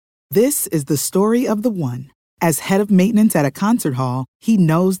This is the story of the one. As head of maintenance at a concert hall, he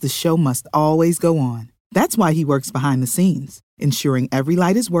knows the show must always go on. That's why he works behind the scenes, ensuring every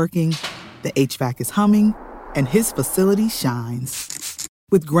light is working, the HVAC is humming, and his facility shines.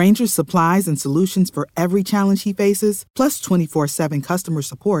 With Grainger's supplies and solutions for every challenge he faces, plus 24/7 customer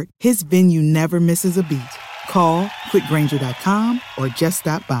support, his venue never misses a beat. Call quickgrainger.com or just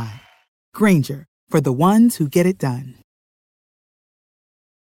stop by. Grainger, for the ones who get it done.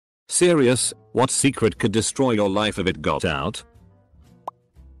 Serious, what secret could destroy your life if it got out?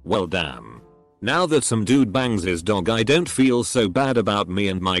 Well damn. Now that some dude bangs his dog, I don't feel so bad about me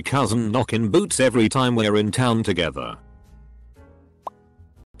and my cousin knocking boots every time we're in town together.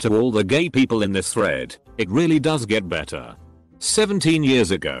 To all the gay people in this thread, it really does get better. 17 years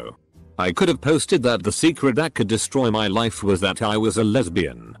ago, I could have posted that the secret that could destroy my life was that I was a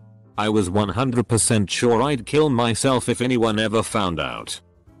lesbian. I was 100% sure I'd kill myself if anyone ever found out.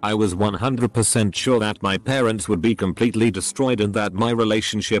 I was 100% sure that my parents would be completely destroyed and that my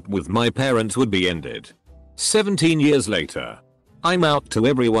relationship with my parents would be ended. 17 years later, I'm out to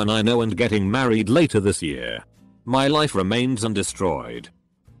everyone I know and getting married later this year. My life remains undestroyed.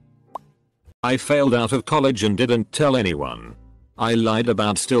 I failed out of college and didn't tell anyone. I lied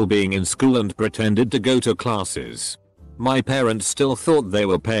about still being in school and pretended to go to classes. My parents still thought they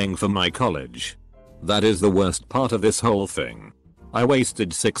were paying for my college. That is the worst part of this whole thing. I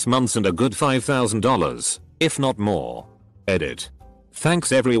wasted 6 months and a good $5,000, if not more. Edit.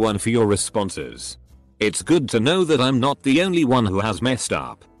 Thanks everyone for your responses. It's good to know that I'm not the only one who has messed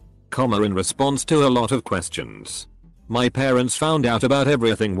up. In response to a lot of questions. My parents found out about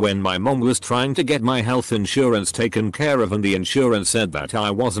everything when my mom was trying to get my health insurance taken care of and the insurance said that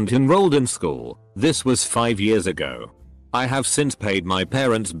I wasn't enrolled in school. This was 5 years ago. I have since paid my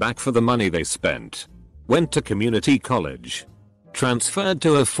parents back for the money they spent. Went to community college. Transferred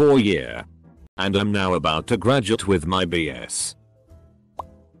to a 4-year. And I'm now about to graduate with my BS.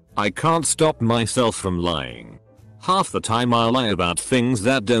 I can't stop myself from lying. Half the time I'll lie about things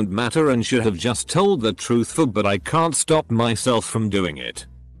that don't matter and should have just told the truth for, but I can't stop myself from doing it.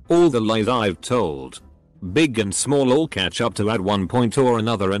 All the lies I've told, big and small, all catch up to at one point or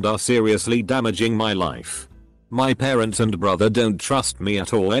another and are seriously damaging my life. My parents and brother don't trust me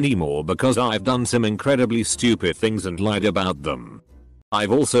at all anymore because I've done some incredibly stupid things and lied about them.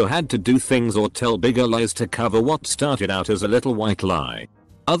 I've also had to do things or tell bigger lies to cover what started out as a little white lie.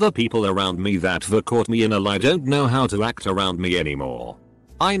 Other people around me that were caught me in a lie don't know how to act around me anymore.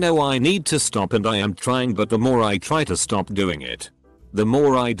 I know I need to stop and I am trying, but the more I try to stop doing it, the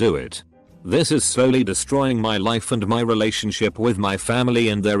more I do it. This is slowly destroying my life and my relationship with my family,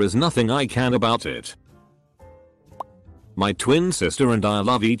 and there is nothing I can about it. My twin sister and I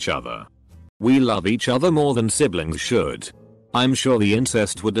love each other. We love each other more than siblings should. I'm sure the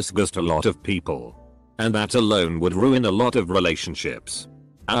incest would disgust a lot of people. And that alone would ruin a lot of relationships.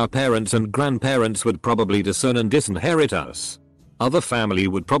 Our parents and grandparents would probably disown and disinherit us. Other family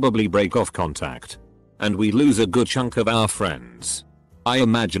would probably break off contact. And we lose a good chunk of our friends. I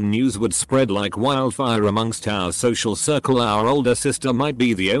imagine news would spread like wildfire amongst our social circle. Our older sister might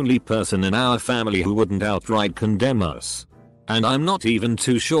be the only person in our family who wouldn't outright condemn us. And I'm not even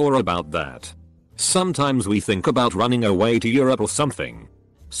too sure about that. Sometimes we think about running away to Europe or something,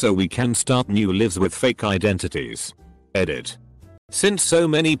 so we can start new lives with fake identities. Edit. Since so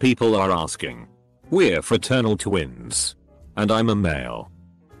many people are asking, we're fraternal twins. And I'm a male.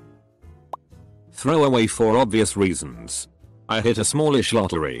 Throwaway for obvious reasons. I hit a smallish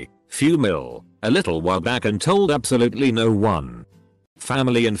lottery, few mil, a little while back and told absolutely no one.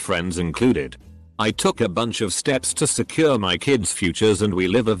 Family and friends included. I took a bunch of steps to secure my kids' futures and we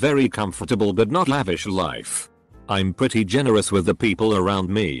live a very comfortable but not lavish life. I'm pretty generous with the people around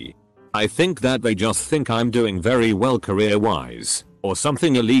me. I think that they just think I'm doing very well career-wise, or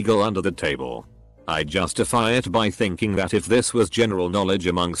something illegal under the table. I justify it by thinking that if this was general knowledge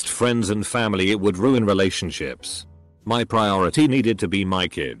amongst friends and family it would ruin relationships. My priority needed to be my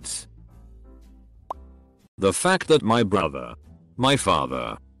kids. The fact that my brother, my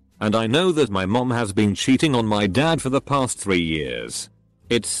father, and I know that my mom has been cheating on my dad for the past 3 years.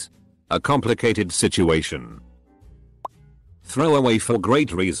 It's a complicated situation. Throwaway for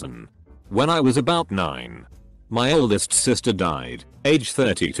great reason. When I was about 9, my oldest sister died, age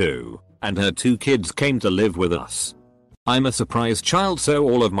 32, and her 2 kids came to live with us. I'm a surprise child, so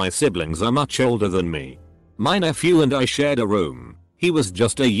all of my siblings are much older than me. My nephew and I shared a room. He was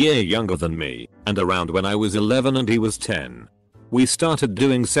just a year younger than me, and around when I was 11 and he was 10. We started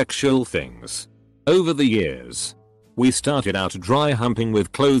doing sexual things. Over the years, we started out dry humping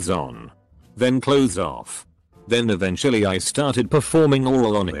with clothes on, then clothes off, Then eventually I started performing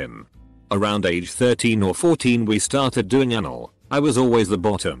oral on him. Around age 13 or 14 we started doing anal. I was always the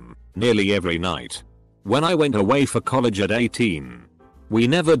bottom, nearly every night. When I went away for college at 18, we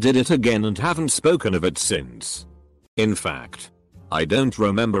never did it again and haven't spoken of it since. In fact, I don't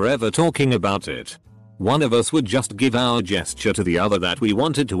remember ever talking about it. One of us would just give our gesture to the other that we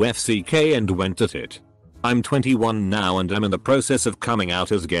wanted to FCK and went at it. I'm 21 now and I'm in the process of coming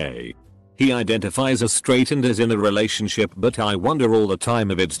out as gay. He identifies as straight and is in a relationship, but I wonder all the time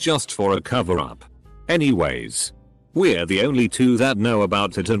if it's just for a cover up. Anyways, we're the only two that know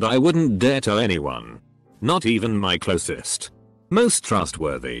about it and I wouldn't dare tell anyone. Not even my closest, most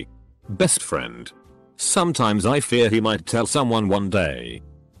trustworthy best friend. Sometimes I fear he might tell someone one day.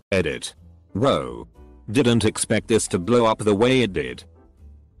 Edit. Whoa. Didn't expect this to blow up the way it did.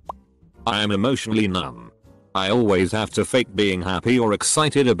 I am emotionally numb. I always have to fake being happy or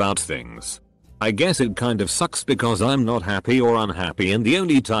excited about things. I guess it kind of sucks because I'm not happy or unhappy and the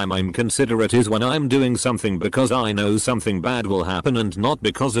only time I'm considerate is when I'm doing something because I know something bad will happen and not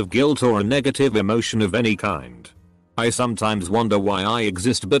because of guilt or a negative emotion of any kind. I sometimes wonder why I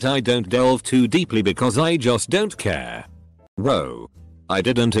exist, but I don't delve too deeply because I just don't care. Whoa. I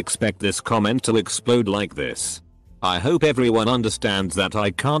didn't expect this comment to explode like this. I hope everyone understands that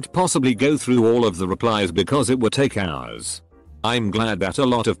I can't possibly go through all of the replies because it would take hours. I'm glad that a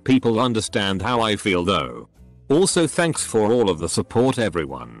lot of people understand how I feel though. Also thanks for all of the support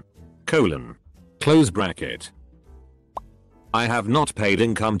everyone. Close bracket. I have not paid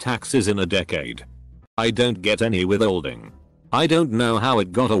income taxes in a decade. I don't get any withholding. I don't know how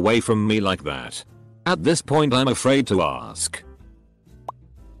it got away from me like that. At this point I'm afraid to ask.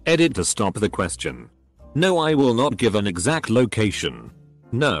 Edit to stop the question. No, I will not give an exact location.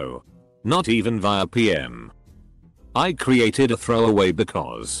 No. Not even via PM. I created a throwaway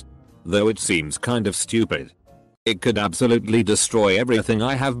because, though it seems kind of stupid, it could absolutely destroy everything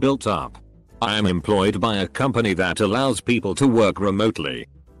I have built up. I am employed by a company that allows people to work remotely.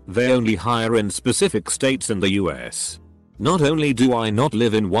 They only hire in specific states in the US. Not only do I not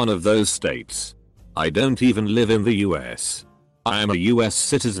live in one of those states, I don't even live in the US. I am a US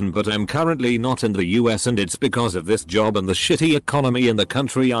citizen, but I'm currently not in the US, and it's because of this job and the shitty economy in the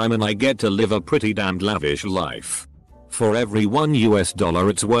country I'm in I get to live a pretty damned lavish life. For every $1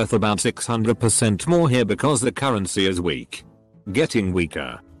 it's worth about 600% more here because the currency is weak. Getting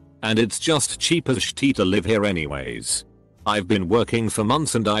weaker. And it's just cheap as shit to live here anyways. I've been working for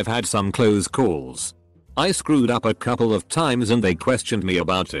months and I've had some close calls. I screwed up a couple of times and they questioned me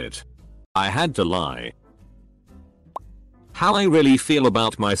about it. I had to lie. How I really feel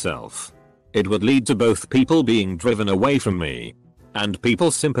about myself. It would lead to both people being driven away from me and people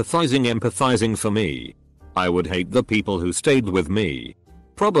empathizing for me. I would hate the people who stayed with me.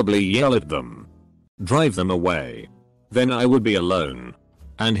 Probably yell at them. Drive them away. Then I would be alone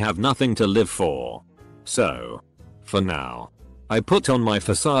and have nothing to live for. So, for now, I put on my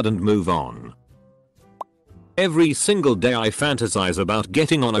facade and move on. Every single day I fantasize about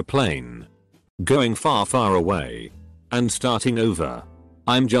getting on a plane, going far away, and starting over.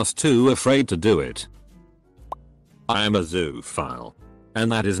 I'm just too afraid to do it. I am a zoophile,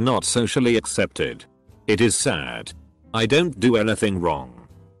 and that is not socially accepted. It is sad. I don't do anything wrong.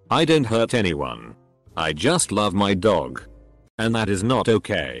 I don't hurt anyone. I just love my dog. And that is not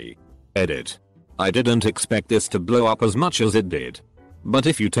okay. Edit. I didn't expect this to blow up as much as it did. But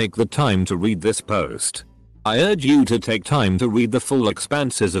if you take the time to read this post, I urge you to take time to read the full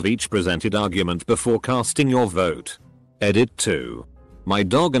expanses of each presented argument before casting your vote. Edit 2. My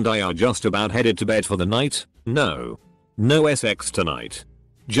dog and I are just about headed to bed for the night. No SX tonight.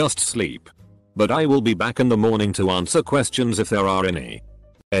 Just sleep. But I will be back in the morning to answer questions if there are any.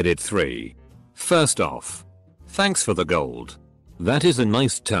 Edit 3. First off, thanks for the gold. That is a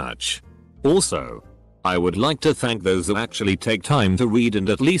nice touch. Also, I would like to thank those who actually take time to read and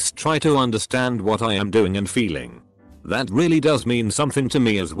at least try to understand what I am doing and feeling. That really does mean something to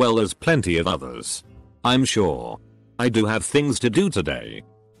me as well as plenty of others. I'm sure I do have things to do today,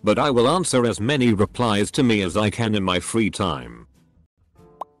 but I will answer as many replies to me as I can in my free time.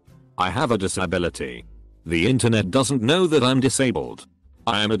 I have a disability. The internet doesn't know that I'm disabled.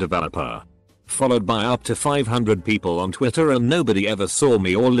 I am a developer. Followed by up to 500 people on Twitter and nobody ever saw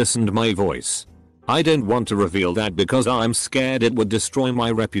me or listened my voice. I don't want to reveal that because I'm scared it would destroy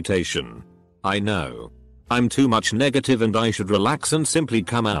my reputation. I know. I'm too much negative and I should relax and simply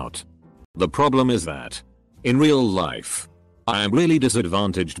come out. The problem is that, in real life, I am really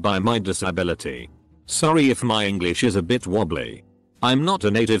disadvantaged by my disability. Sorry if my English is a bit wobbly. I'm not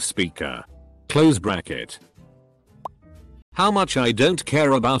a native speaker. Close bracket. How much I don't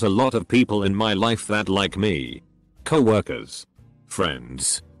care about a lot of people in my life that like me. Co-workers,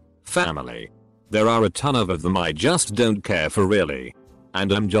 friends, family. There are a ton of them I just don't care for really.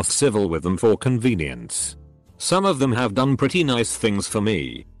 And I'm just civil with them for convenience. Some of them have done pretty nice things for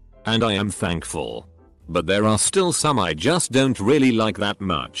me. And I am thankful. But there are still some I just don't really like that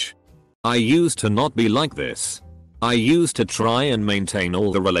much. I used to not be like this. I used to try and maintain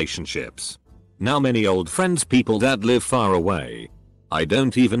all the relationships. Now many old friends, people that live far away. I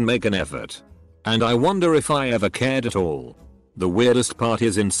don't even make an effort. And I wonder if I ever cared at all. The weirdest part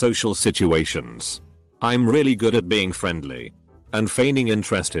is in social situations. I'm really good at being friendly. And feigning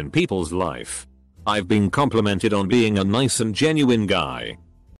interest in people's life. I've been complimented on being a nice and genuine guy.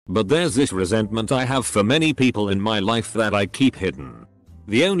 But there's this resentment I have for many people in my life that I keep hidden.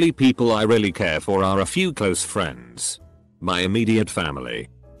 The only people I really care for are a few close friends. My immediate family.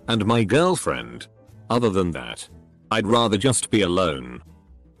 And my girlfriend. Other than that, I'd rather just be alone.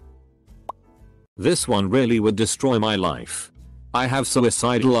 This one really would destroy my life. I have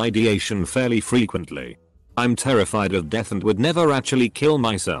suicidal ideation fairly frequently. I'm terrified of death and would never actually kill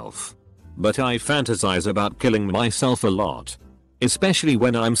myself. But I fantasize about killing myself a lot. Especially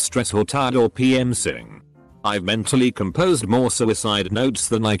when I'm stressed or tired or PMSing. I've mentally composed more suicide notes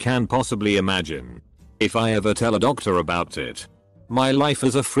than I can possibly imagine. If I ever tell a doctor about it, my life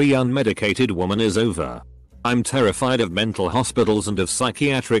as a free unmedicated woman is over. I'm terrified of mental hospitals and of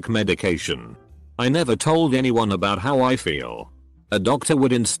psychiatric medication. I never told anyone about how I feel. A doctor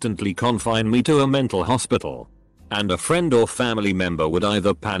would instantly confine me to a mental hospital. And a friend or family member would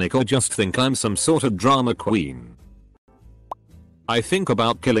either panic or just think I'm some sort of drama queen. I think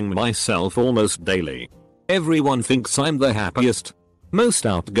about killing myself almost daily. Everyone thinks I'm the happiest, most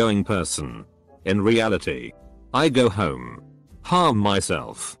outgoing person. In reality, I go home, harm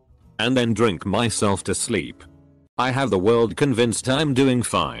myself, and then drink myself to sleep. I have the world convinced I'm doing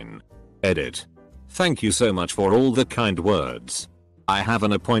fine. Edit. Thank you so much for all the kind words. I have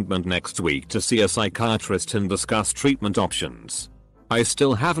an appointment next week to see a psychiatrist and discuss treatment options. I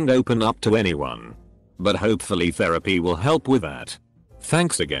still haven't opened up to anyone. But hopefully therapy will help with that.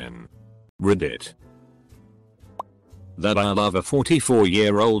 Thanks again. Reddit. That I love a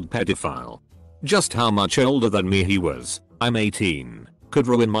 44-year-old pedophile. Just how much older than me he was, I'm 18, could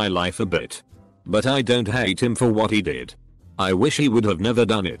ruin my life a bit. But I don't hate him for what he did. I wish he would have never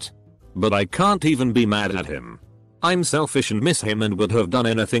done it. But I can't even be mad at him. I'm selfish and miss him and would have done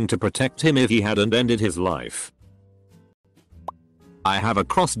anything to protect him if he hadn't ended his life. I have a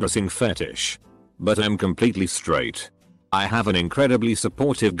cross-dressing fetish. But I'm completely straight. I have an incredibly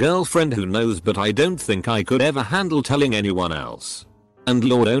supportive girlfriend who knows, but I don't think I could ever handle telling anyone else. And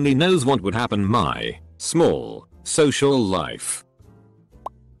Lord only knows what would happen my small social life.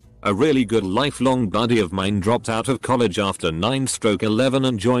 A really good lifelong buddy of mine dropped out of college after 9/11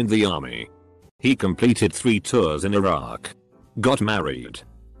 and joined the army. He completed 3 tours in Iraq. Got married.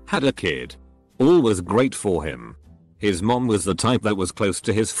 Had a kid. All was great for him. His mom was the type that was close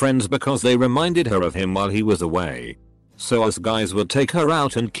to his friends because they reminded her of him while he was away. So us guys would take her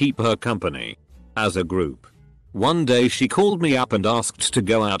out and keep her company. As a group. One day she called me up and asked to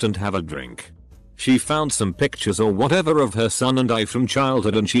go out and have a drink. She found some pictures or whatever of her son and I from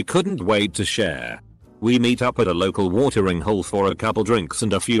childhood and she couldn't wait to share. We meet up at a local watering hole for a couple drinks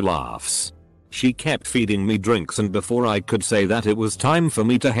and a few laughs. She kept feeding me drinks and before I could say that it was time for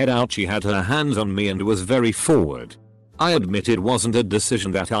me to head out she had her hands on me and was very forward. I admit it wasn't a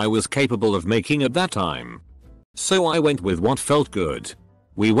decision that I was capable of making at that time. So I went with what felt good.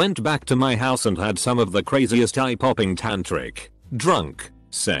 We went back to my house and had some of the craziest eye-popping tantric, drunk,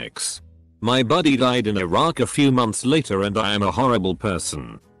 sex. My buddy died in Iraq a few months later and I am a horrible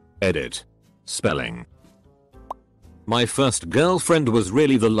person. Edit. Spelling. My first girlfriend was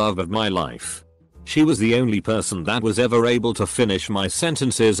really the love of my life. She was the only person that was ever able to finish my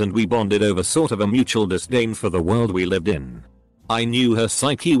sentences and we bonded over sort of a mutual disdain for the world we lived in. I knew her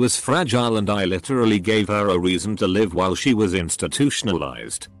psyche was fragile and I literally gave her a reason to live while she was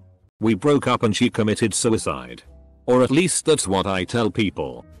institutionalized. We broke up and she committed suicide. Or at least that's what I tell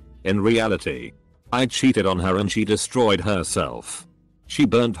people. In reality, I cheated on her and she destroyed herself. She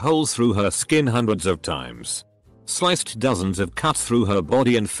burnt holes through her skin hundreds of times. Sliced dozens of cuts through her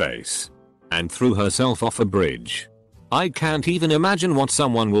body and face. And threw herself off a bridge. I can't even imagine what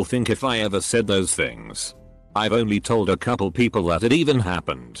someone will think if I ever said those things. I've only told a couple people that it even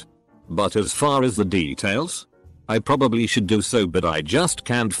happened. But as far as the details, I probably should do so but I just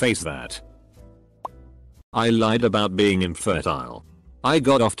can't face that. I lied about being infertile. I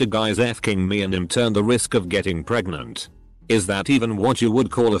got off to guys f***ing me and in turn the risk of getting pregnant. Is that even what you would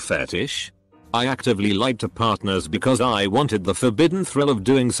call a fetish? I actively lied to partners because I wanted the forbidden thrill of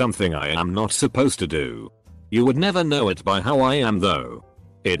doing something I am not supposed to do. You would never know it by how I am though.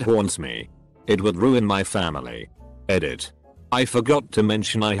 It haunts me. It would ruin my family. Edit. I forgot to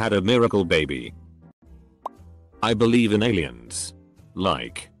mention I had a miracle baby. I believe in aliens.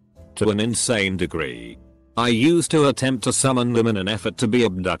 Like. To an insane degree. I used to attempt to summon them in an effort to be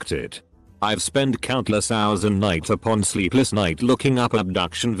abducted. I've spent countless hours and night upon sleepless night looking up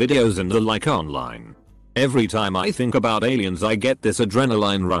abduction videos and the like online. Every time I think about aliens I get this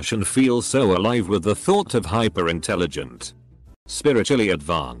adrenaline rush and feel so alive with the thought of hyper-intelligent, spiritually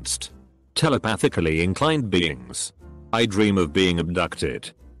advanced, telepathically inclined beings. I dream of being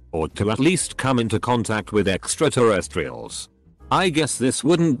abducted. Or to at least come into contact with extraterrestrials. I guess this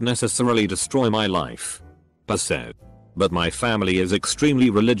wouldn't necessarily destroy my life, per se. But my family is extremely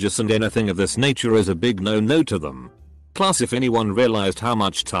religious and anything of this nature is a big no-no to them. Plus if anyone realized how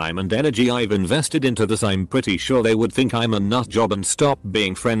much time and energy I've invested into this I'm pretty sure they would think I'm a nut job and stop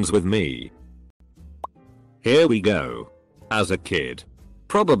being friends with me. Here we go. As a kid,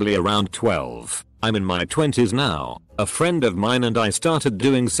 probably around 12, I'm in my 20s now, a friend of mine and I started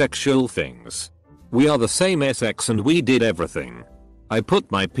doing sexual things. We are the same sex and we did everything. I put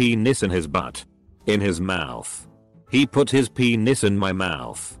my penis in his butt. In his mouth. He put his penis in my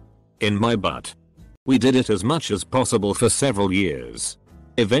mouth. In my butt. We did it as much as possible for several years.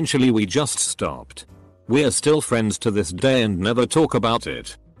 Eventually we just stopped. We're still friends to this day and never talk about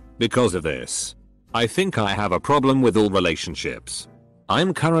it. Because of this. I think I have a problem with all relationships.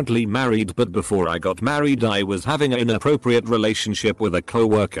 I'm currently married but before I got married I was having an inappropriate relationship with a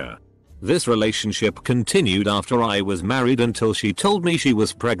coworker. This relationship continued after I was married until she told me she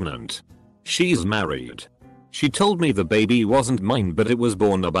was pregnant. She's married. She told me the baby wasn't mine but it was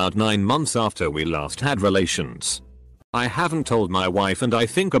born about 9 months after we last had relations. I haven't told my wife and I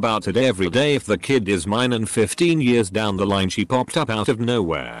think about it every day if the kid is mine and 15 years down the line she popped up out of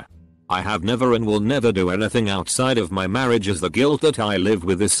nowhere. I have never and will never do anything outside of my marriage as the guilt that I live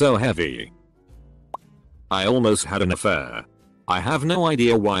with is so heavy. I almost had an affair. I have no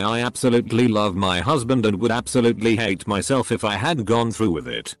idea why I absolutely love my husband and would absolutely hate myself if I had gone through with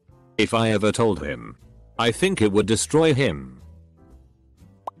it. If I ever told him. I think it would destroy him.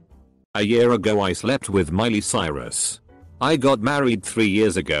 A year ago I slept with Miley Cyrus. I got married 3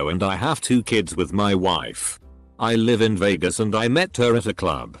 years ago and I have 2 kids with my wife. I live in Vegas and I met her at a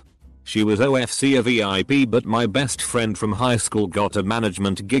club. She was OFC a VIP but my best friend from high school got a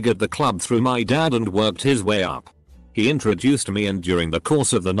management gig at the club through my dad and worked his way up. He introduced me and during the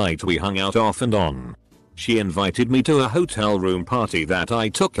course of the night we hung out off and on. She invited me to a hotel room party that I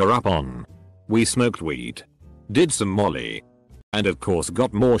took her up on. We smoked weed. Did some molly. And of course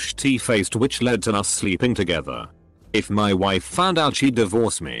got more shitty-faced which led to us sleeping together. If my wife found out she'd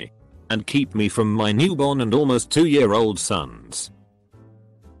divorce me. And keep me from my newborn and almost 2-year-old sons.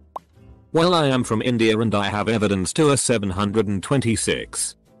 Well I am from India and I have evidence to a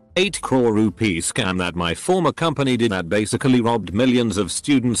 726.8 crore rupee scam that my former company did that basically robbed millions of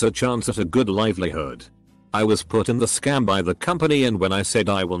students a chance at a good livelihood. I was put in the scam by the company and when I said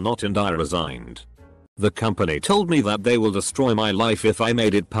I will not and I resigned. The company told me that they will destroy my life if I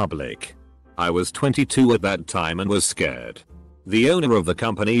made it public. I was 22 at that time and was scared. The owner of the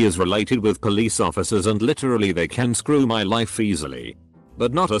company is related with police officers and literally they can screw my life easily.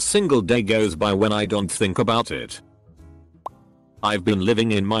 But not a single day goes by when I don't think about it. I've been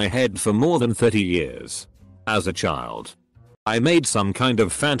living in my head for more than 30 years. As a child. I made some kind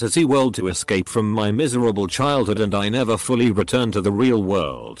of fantasy world to escape from my miserable childhood and I never fully returned to the real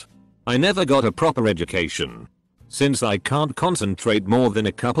world. I never got a proper education. Since I can't concentrate more than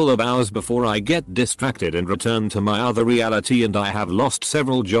a couple of hours before I get distracted and return to my other reality and I have lost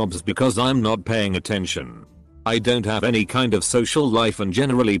several jobs because I'm not paying attention. I don't have any kind of social life and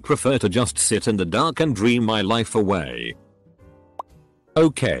generally prefer to just sit in the dark and dream my life away.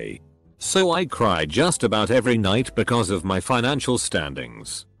 Okay. So I cry just about every night because of my financial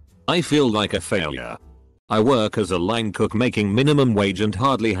standings. I feel like a failure. I work as a line cook making minimum wage and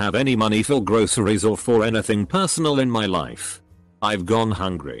hardly have any money for groceries or for anything personal in my life. I've gone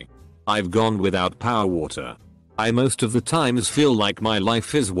hungry. I've gone without power water. I most of the times feel like my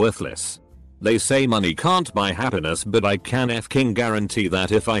life is worthless. They say money can't buy happiness but I can f***ing guarantee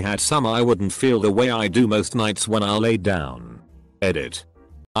that if I had some I wouldn't feel the way I do most nights when I lay down. Edit.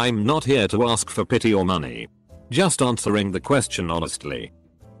 I'm not here to ask for pity or money. Just answering the question honestly.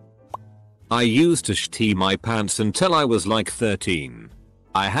 I used to shit my pants until I was like 13.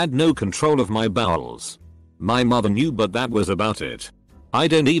 I had no control of my bowels. My mother knew but that was about it. I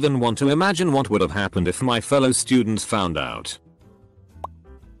don't even want to imagine what would have happened if my fellow students found out.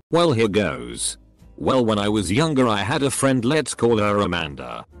 Well, here goes. Well, when I was younger I had a friend, let's call her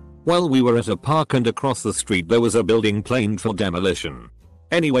Amanda. Well, we were at a park and across the street there was a building planned for demolition.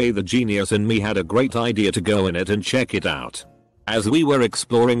 Anyway, the genius in me had a great idea to go in it and check it out. As we were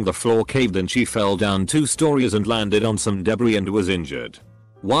exploring, the floor caved and she fell down 2 stories and landed on some debris and was injured.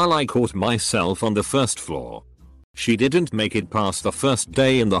 While I caught myself on the first floor. She didn't make it past the first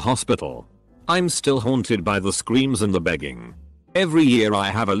day in the hospital. I'm still haunted by the screams and the begging. Every year I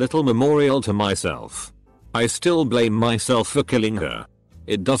have a little memorial to myself. I still blame myself for killing her.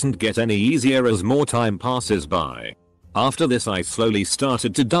 It doesn't get any easier as more time passes by. After this I slowly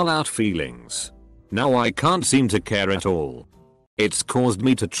started to dull out feelings. Now I can't seem to care at all. It's caused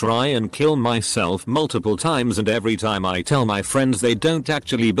me to try and kill myself multiple times, and every time I tell my friends they don't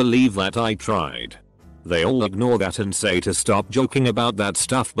actually believe that I tried. They all ignore that and say to stop joking about that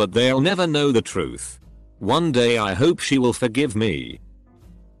stuff, but they'll never know the truth. One day I hope she will forgive me.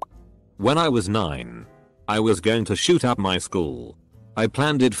 When I was 9, I was going to shoot up my school. I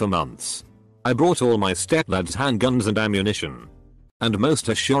planned it for months. I brought all my stepdad's handguns and ammunition. And most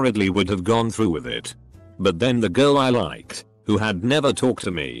assuredly would have gone through with it. But then the girl I liked, who had never talked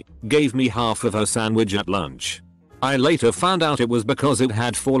to me, gave me half of her sandwich at lunch. I later found out it was because it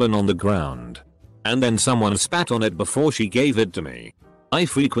had fallen on the ground. And then someone spat on it before she gave it to me. I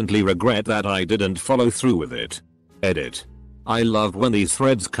frequently regret that I didn't follow through with it. Edit. I love when these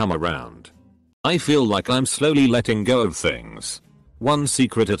threads come around. I feel like I'm slowly letting go of things. One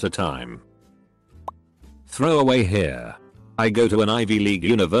secret at a time. Throwaway here. I go to an Ivy League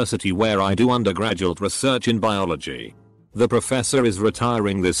university where I do undergraduate research in biology. The professor is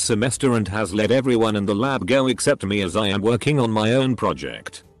retiring this semester and has let everyone in the lab go except me, as I am working on my own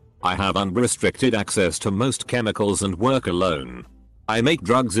project. I have unrestricted access to most chemicals and work alone. I make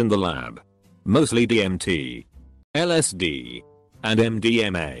drugs in the lab. Mostly DMT, LSD, and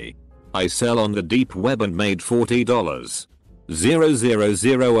MDMA. I sell on the deep web and made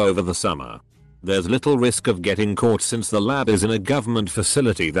 $40,000 over the summer. There's little risk of getting caught since the lab is in a government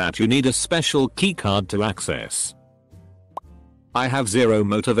facility that you need a special keycard to access. I have zero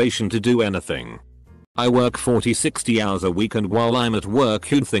motivation to do anything. I work 40-60 hours a week, and while I'm at work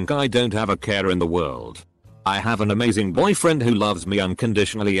you'd think I don't have a care in the world. I have an amazing boyfriend who loves me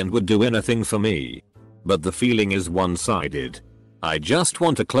unconditionally and would do anything for me. But the feeling is one-sided. I just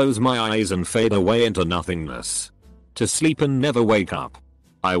want to close my eyes and fade away into nothingness. To sleep and never wake up.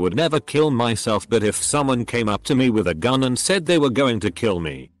 I would never kill myself, but if someone came up to me with a gun and said they were going to kill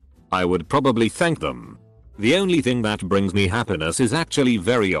me, I would probably thank them. The only thing that brings me happiness is actually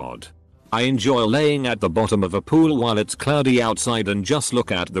very odd. I enjoy laying at the bottom of a pool while it's cloudy outside and just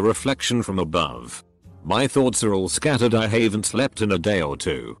look at the reflection from above. My thoughts are all scattered. I haven't slept in a day or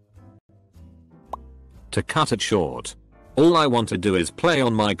two. To cut it short, all I want to do is play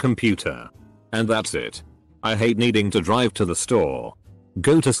on my computer. And that's it. I hate needing to drive to the store,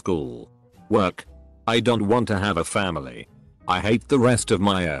 go to school, work. I don't want to have a family. I hate the rest of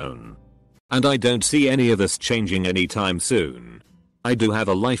my own. And I don't see any of this changing anytime soon. I do have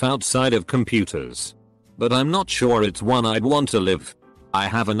a life outside of computers. But I'm not sure it's one I'd want to live. I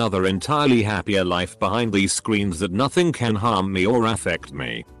have another entirely happier life behind these screens that nothing can harm me or affect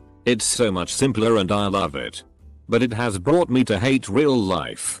me. It's so much simpler and I love it. But it has brought me to hate real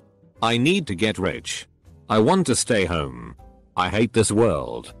life. I need to get rich. I want to stay home. I hate this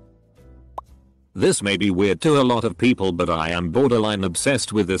world. This may be weird to a lot of people, but I am borderline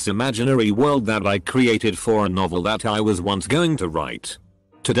obsessed with this imaginary world that I created for a novel that I was once going to write.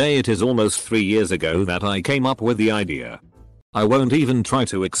 Today it is almost 3 years ago that I came up with the idea. I won't even try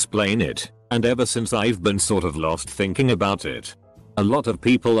to explain it, and ever since I've been sort of lost thinking about it. A lot of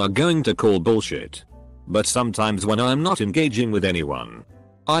people are going to call bullshit. But sometimes when I'm not engaging with anyone,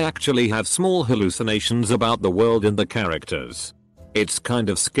 I actually have small hallucinations about the world and the characters. It's kind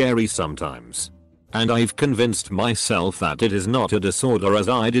of scary sometimes. And I've convinced myself that it is not a disorder, as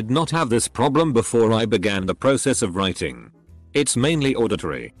I did not have this problem before I began the process of writing. It's mainly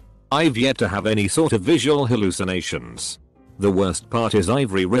auditory. I've yet to have any sort of visual hallucinations. The worst part is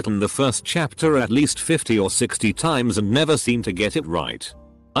I've rewritten the first chapter at least 50 or 60 times and never seem to get it right.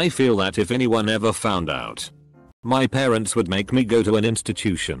 I feel that if anyone ever found out, my parents would make me go to an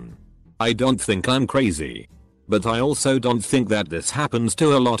institution. I don't think I'm crazy. But I also don't think that this happens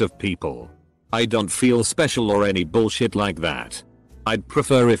to a lot of people. I don't feel special or any bullshit like that. I'd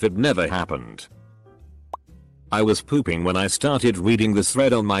prefer if it never happened. I was pooping when I started reading this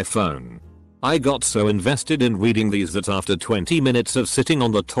thread on my phone. I got so invested in reading these that after 20 minutes of sitting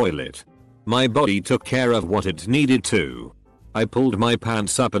on the toilet, my body took care of what it needed to. I pulled my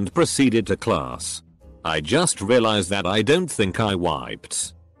pants up and proceeded to class. I just realized that I don't think I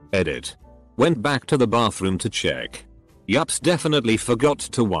wiped. Edit. Went back to the bathroom to check. Yups, definitely forgot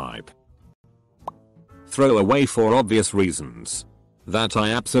to wipe. Throw away for obvious reasons. That I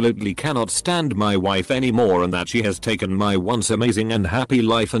absolutely cannot stand my wife anymore and that she has taken my once amazing and happy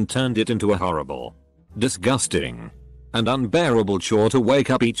life and turned it into a horrible, disgusting, and unbearable chore to wake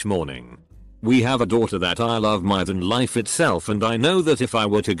up each morning. We have a daughter that I love more than life itself, and I know that if I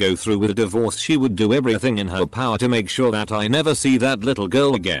were to go through with a divorce she would do everything in her power to make sure that I never see that little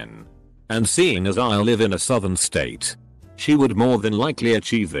girl again. And seeing as I live in a southern state, she would more than likely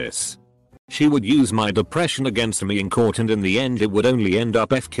achieve this. She would use my depression against me in court, and in the end it would only end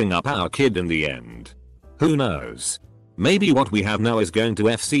up fking up our kid in the end. Who knows? Maybe what we have now is going to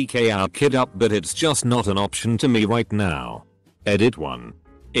FCK our kid up, but it's just not an option to me right now. Edit 1.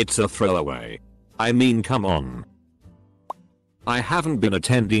 It's a throwaway. I mean, come on. I haven't been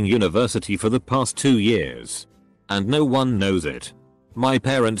attending university for the past 2 years. And no one knows it. My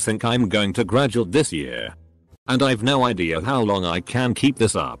parents think I'm going to graduate this year. And I've no idea how long I can keep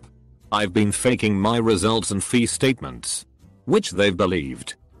this up. I've been faking my results and fee statements, which they've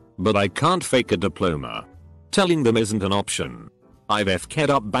believed. But I can't fake a diploma. Telling them isn't an option. I've FK'd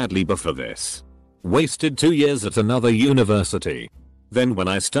up badly before this. Wasted 2 years at another university. Then when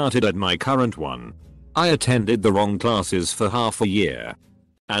I started at my current one, I attended the wrong classes for half a year.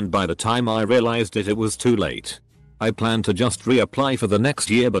 And by the time I realized it was too late. I planned to just reapply for the next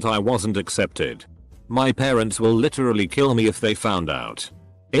year, but I wasn't accepted. My parents will literally kill me if they found out.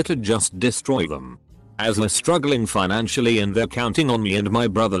 It'd just destroy them. As we're struggling financially and they're counting on me and my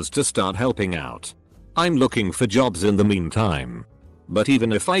brothers to start helping out. I'm looking for jobs in the meantime. But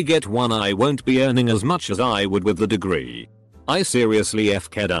even if I get one, I won't be earning as much as I would with the degree. I seriously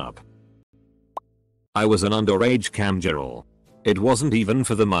FK'd up. I was an underage camgirl. It wasn't even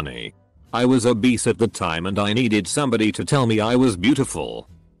for the money. I was obese at the time and I needed somebody to tell me I was beautiful.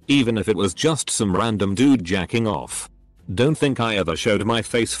 Even if it was just some random dude jacking off. Don't think I ever showed my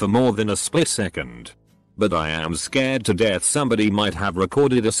face for more than a split second. But I am scared to death somebody might have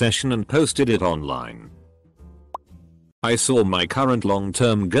recorded a session and posted it online. I saw my current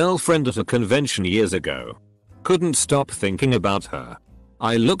long-term girlfriend at a convention years ago. Couldn't stop thinking about her.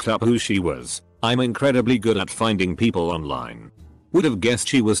 I looked up who she was. I'm incredibly good at finding people online. Would have guessed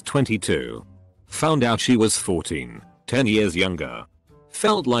she was 22. Found out she was 14, 10 years younger.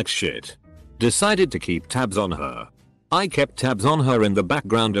 Felt like shit. Decided to keep tabs on her. I kept tabs on her in the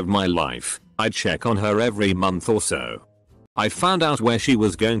background of my life. I'd check on her every month or so. I found out where she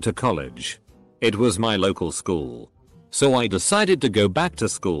was going to college. It was my local school. So I decided to go back to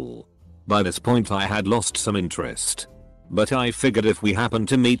school. By this point I had lost some interest. But I figured if we happened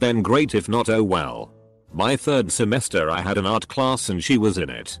to meet then great, if not oh well. My third semester I had an art class and she was in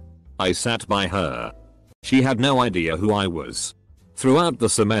it. I sat by her. She had no idea who I was. Throughout the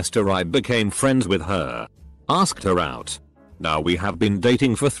semester I became friends with her. Asked her out. Now we have been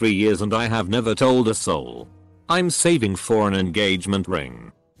dating for 3 years and I have never told a soul. I'm saving for an engagement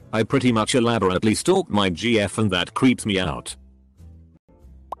ring. I pretty much elaborately stalked my GF and that creeps me out.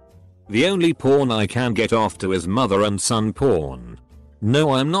 The only porn I can get off to is mother and son porn.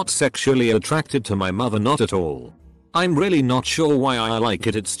 No, I'm not sexually attracted to my mother, not at all. I'm really not sure why I like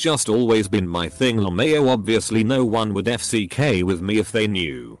it, it's just always been my thing. LMAO, obviously no one would FCK with me if they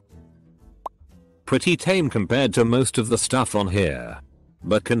knew. Pretty tame compared to most of the stuff on here.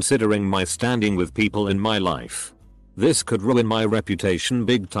 But considering my standing with people in my life, this could ruin my reputation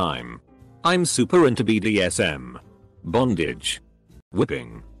big time. I'm super into BDSM. Bondage.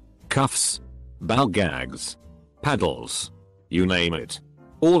 Whipping. Cuffs. Ball gags. Paddles. You name it.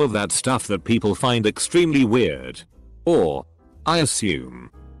 All of that stuff that people find extremely weird. Or, I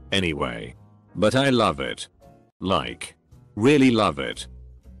assume. Anyway. But I love it. Like. Really love it.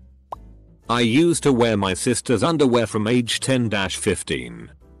 I used to wear my sister's underwear from age 10-15.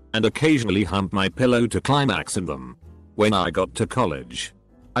 And occasionally hump my pillow to climax in them. When I got to college,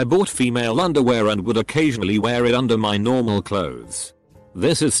 I bought female underwear and would occasionally wear it under my normal clothes.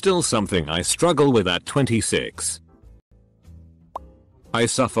 This is still something I struggle with at 26. I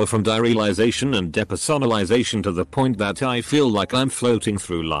suffer from derealization and depersonalization to the point that I feel like I'm floating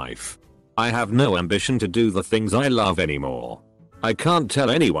through life. I have no ambition to do the things I love anymore. I can't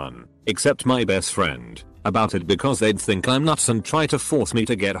tell anyone, except my best friend, about it because they'd think I'm nuts and try to force me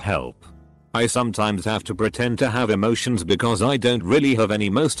to get help. I sometimes have to pretend to have emotions because I don't really have any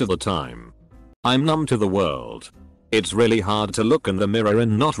most of the time. I'm numb to the world. It's really hard to look in the mirror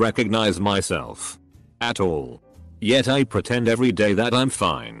and not recognize myself. At all. Yet I pretend every day that I'm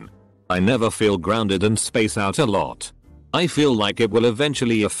fine. I never feel grounded and space out a lot. I feel like it will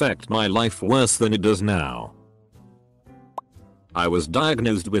eventually affect my life worse than it does now. I was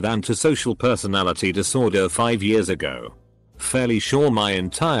diagnosed with antisocial personality disorder 5 years ago. Fairly sure my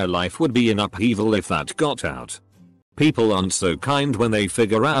entire life would be in upheaval if that got out. People aren't so kind when they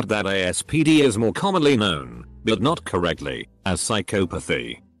figure out that ASPD is more commonly known, but not correctly, as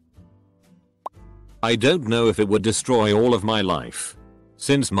psychopathy. I don't know if it would destroy all of my life,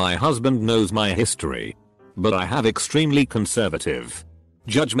 since my husband knows my history. But I have extremely conservative,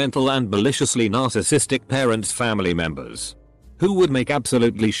 judgmental and maliciously narcissistic parents, family members, who would make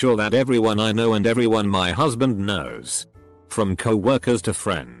absolutely sure that everyone I know and everyone my husband knows, from co-workers to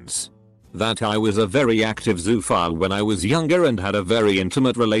friends, that I was a very active zoophile when I was younger and had a very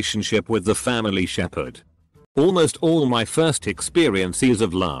intimate relationship with the family shepherd. Almost all my first experiences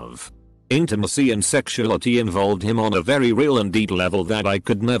of love, intimacy and sexuality involved him on a very real and deep level that I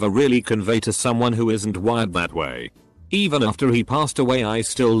could never really convey to someone who isn't wired that way. Even after he passed away, I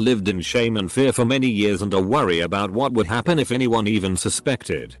still lived in shame and fear for many years and a worry about what would happen if anyone even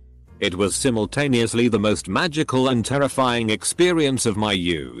suspected. It was simultaneously the most magical and terrifying experience of my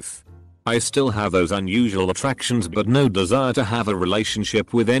youth. I still have those unusual attractions but no desire to have a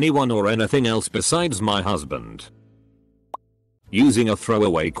relationship with anyone or anything else besides my husband. Using a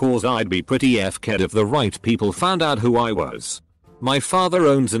throwaway cause, I'd be pretty f-ked if the right people found out who I was. My father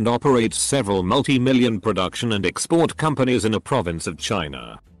owns and operates several multi-million production and export companies in a province of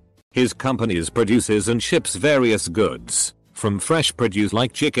China. His company produces and ships various goods, from fresh produce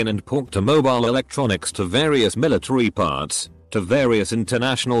like chicken and pork to mobile electronics to various military parts, to various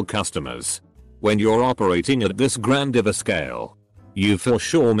international customers. When you're operating at this grand of a scale, you for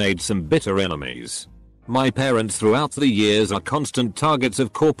sure made some bitter enemies. My parents throughout the years are constant targets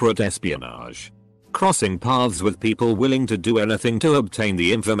of corporate espionage, crossing paths with people willing to do anything to obtain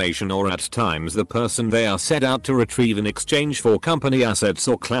the information or at times the person they are set out to retrieve in exchange for company assets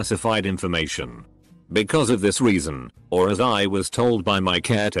or classified information. Because of this reason, or as I was told by my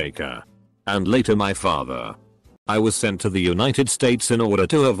caretaker, and later my father, I was sent to the United States in order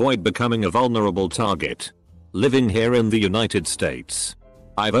to avoid becoming a vulnerable target. Living here in the United States,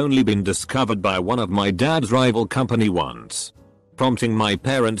 I've only been discovered by one of my dad's rival company once, prompting my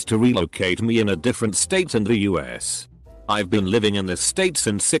parents to relocate me in a different state in the US. I've been living in this state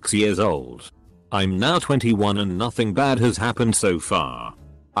since 6 years old. I'm now 21 and nothing bad has happened so far.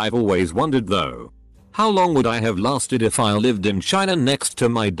 I've always wondered though, how long would I have lasted if I lived in China next to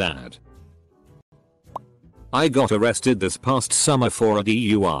my dad? I got arrested this past summer for a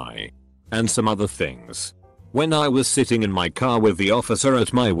DUI and some other things. When I was sitting in my car with the officer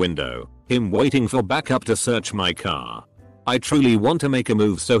at my window, him waiting for backup to search my car. I truly want to make a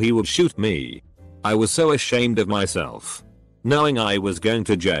move so he would shoot me. I was so ashamed of myself, knowing I was going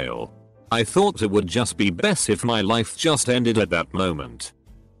to jail. I thought it would just be best if my life just ended at that moment.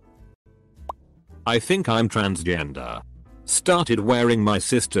 I think I'm transgender. Started wearing my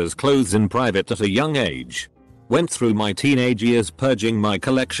sister's clothes in private at a young age. Went through my teenage years purging my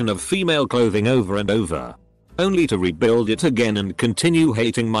collection of female clothing over and over, only to rebuild it again and continue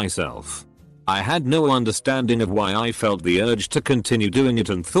hating myself. I had no understanding of why I felt the urge to continue doing it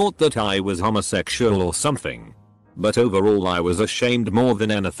and thought that I was homosexual or something. But overall I was ashamed more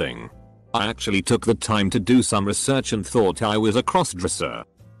than anything. I actually took the time to do some research and thought I was a crossdresser.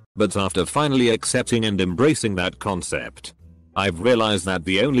 But after finally accepting and embracing that concept, I've realized that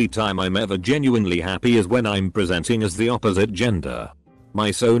the only time I'm ever genuinely happy is when I'm presenting as the opposite gender.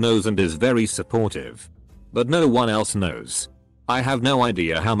 My so knows and is very supportive, but no one else knows. I have no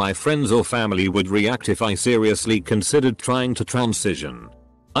idea how my friends or family would react if I seriously considered trying to transition.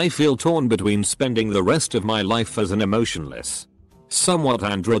 I feel torn between spending the rest of my life as an emotionless, somewhat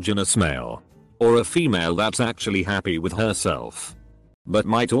androgynous male, or a female that's actually happy with herself, but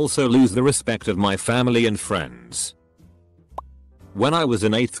might also lose the respect of my family and friends. When I was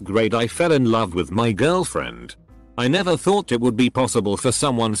in 8th grade I fell in love with my girlfriend. I never thought it would be possible for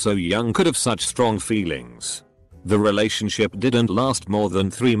someone so young could have such strong feelings. The relationship didn't last more than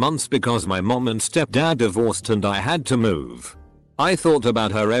 3 months because my mom and stepdad divorced and I had to move. I thought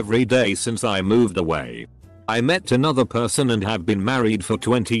about her every day since I moved away. I met another person and have been married for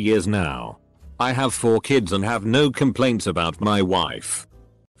 20 years now. I have 4 kids and have no complaints about my wife.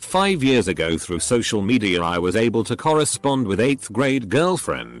 5 years ago through social media I was able to correspond with 8th grade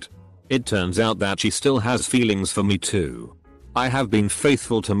girlfriend. It turns out that she still has feelings for me too. I have been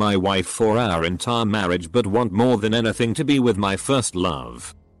faithful to my wife for our entire marriage but want more than anything to be with my first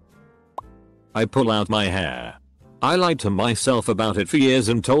love. I pull out my hair. I lied to myself about it for years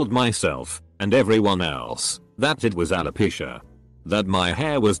and told myself, and everyone else, that it was alopecia. That my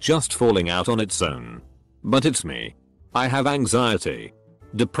hair was just falling out on its own. But it's me. I have anxiety,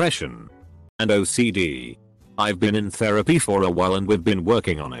 depression, and OCD. I've been in therapy for a while and we've been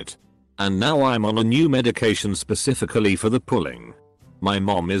working on it. And now I'm on a new medication specifically for the pulling. My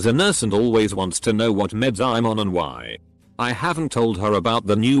mom is a nurse and always wants to know what meds I'm on and why. I haven't told her about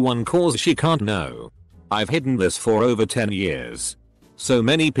the new one cause she can't know. I've hidden this for over 10 years. So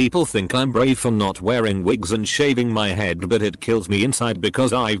many people think I'm brave for not wearing wigs and shaving my head, but it kills me inside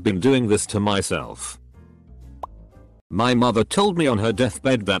because I've been doing this to myself. My mother told me on her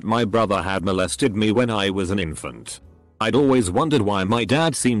deathbed that my brother had molested me when I was an infant. I'd always wondered why my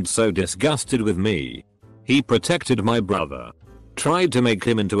dad seemed so disgusted with me. He protected my brother. Tried to make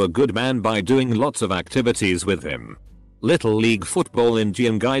him into a good man by doing lots of activities with him. Little league football,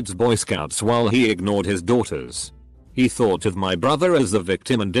 Indian guides, Boy Scouts, while he ignored his daughters. He thought of my brother as the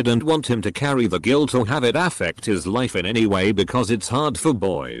victim and didn't want him to carry the guilt or have it affect his life in any way because it's hard for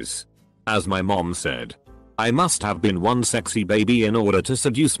boys. As my mom said, I must have been one sexy baby in order to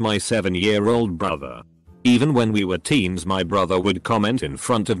seduce my 7-year-old brother. Even when we were teens, my brother would comment in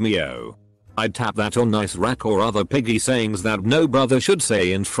front of me, "Oh, I'd tap that on nice rack," or other piggy sayings that no brother should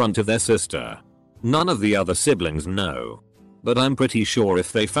say in front of their sister. None of the other siblings know. But I'm pretty sure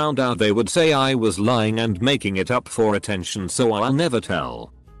if they found out they would say I was lying and making it up for attention, so I'll never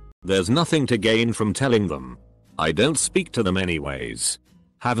tell. There's nothing to gain from telling them. I don't speak to them anyways.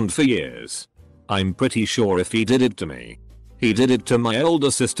 Haven't for years. I'm pretty sure if he did it to me, he did it to my older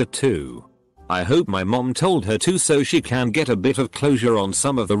sister too. I hope my mom told her to so she can get a bit of closure on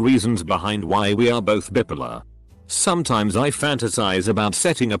some of the reasons behind why we are both bipolar. Sometimes I fantasize about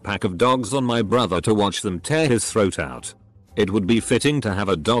setting a pack of dogs on my brother to watch them tear his throat out. It would be fitting to have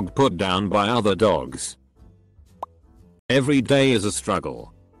a dog put down by other dogs. Every day is a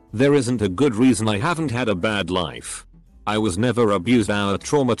struggle. There isn't a good reason I haven't had a bad life. I was never abused or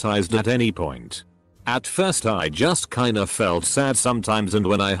traumatized at any point. At first I just kinda felt sad sometimes, and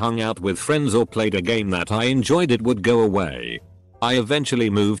when I hung out with friends or played a game that I enjoyed, it would go away. I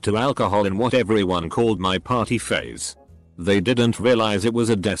eventually moved to alcohol in what everyone called my party phase. They didn't realize it was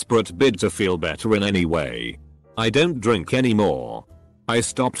a desperate bid to feel better in any way. I don't drink anymore. I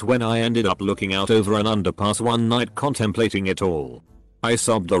stopped when I ended up looking out over an underpass one night contemplating it all. I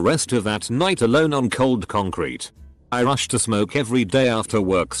sobbed the rest of that night alone on cold concrete. I rush to smoke every day after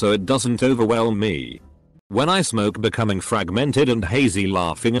work so it doesn't overwhelm me. When I smoke, becoming fragmented and hazy,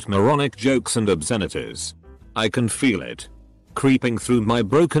 laughing at moronic jokes and obscenities. I can feel it creeping through my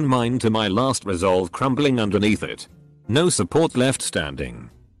broken mind to my last resolve crumbling underneath it. No support left standing.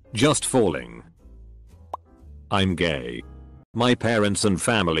 Just falling. I'm gay. My parents and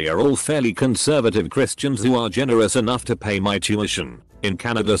family are all fairly conservative Christians who are generous enough to pay my tuition in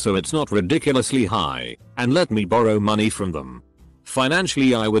Canada so it's not ridiculously high, and let me borrow money from them.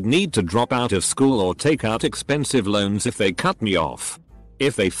 Financially, I would need to drop out of school or take out expensive loans if they cut me off.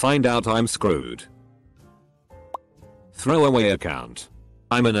 If they find out, I'm screwed. Throwaway account.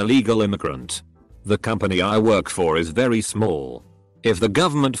 I'm an illegal immigrant. The company I work for is very small. If the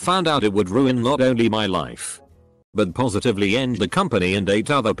government found out, it would ruin not only my life, but positively end the company, and 8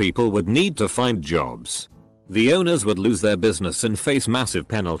 other people would need to find jobs. The owners would lose their business and face massive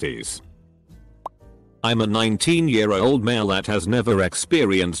penalties. I'm a 19-year-old male that has never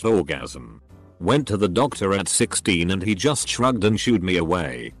experienced orgasm. Went to the doctor at 16 and he just shrugged and shooed me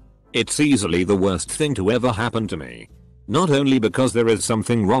away. It's easily the worst thing to ever happen to me. Not only because there is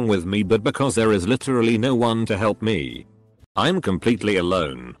something wrong with me, but because there is literally no one to help me. I'm completely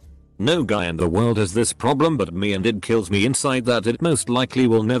alone. No guy in the world has this problem but me, and it kills me inside that it most likely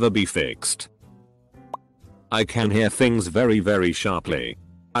will never be fixed. I can hear things very, very sharply.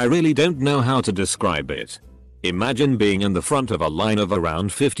 I really don't know how to describe it. Imagine being in the front of a line of around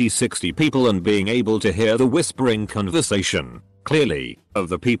 50-60 people and being able to hear the whispering conversation, clearly, of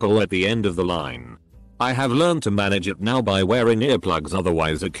the people at the end of the line. I have learned to manage it now by wearing earplugs,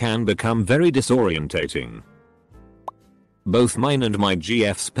 otherwise it can become very disorientating. Both mine and my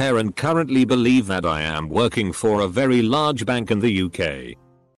GF's parent currently believe that I am working for a very large bank in the UK.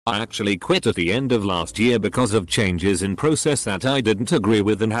 I actually quit at the end of last year because of changes in process that I didn't agree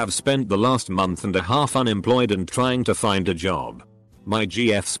with, and have spent the last month and a half unemployed and trying to find a job. My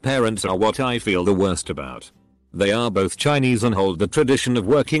GF's parents are what I feel the worst about. They are both Chinese and hold the tradition of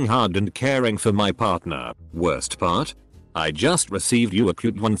working hard and caring for my partner. Worst part? I just received a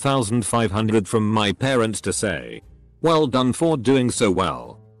cute 1,500 from my parents to say, "Well done for doing so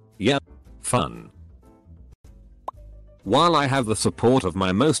well." Yep. Fun. While I have the support of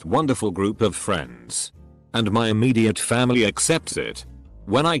my most wonderful group of friends, and my immediate family accepts it,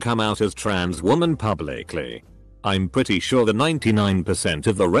 when I come out as trans woman publicly, I'm pretty sure the 99%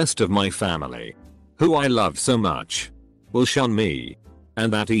 of the rest of my family, who I love so much, will shun me.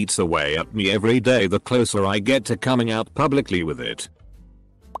 And that eats away at me every day the closer I get to coming out publicly with it.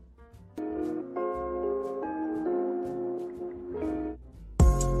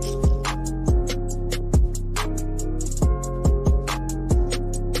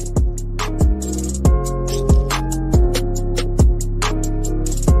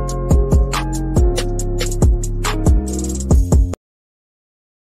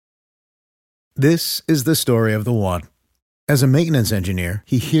 This is the story of the one. As a maintenance engineer,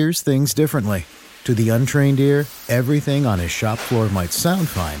 he hears things differently. To the untrained ear, everything on his shop floor might sound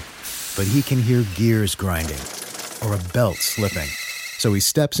fine, but he can hear gears grinding or a belt slipping. So he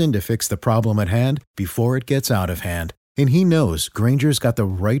steps in to fix the problem at hand before it gets out of hand. And he knows Grainger's got the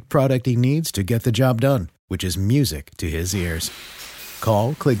right product he needs to get the job done, which is music to his ears.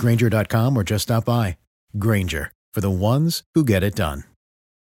 Call, click Grainger.com, or just stop by. Grainger, for the ones who get it done.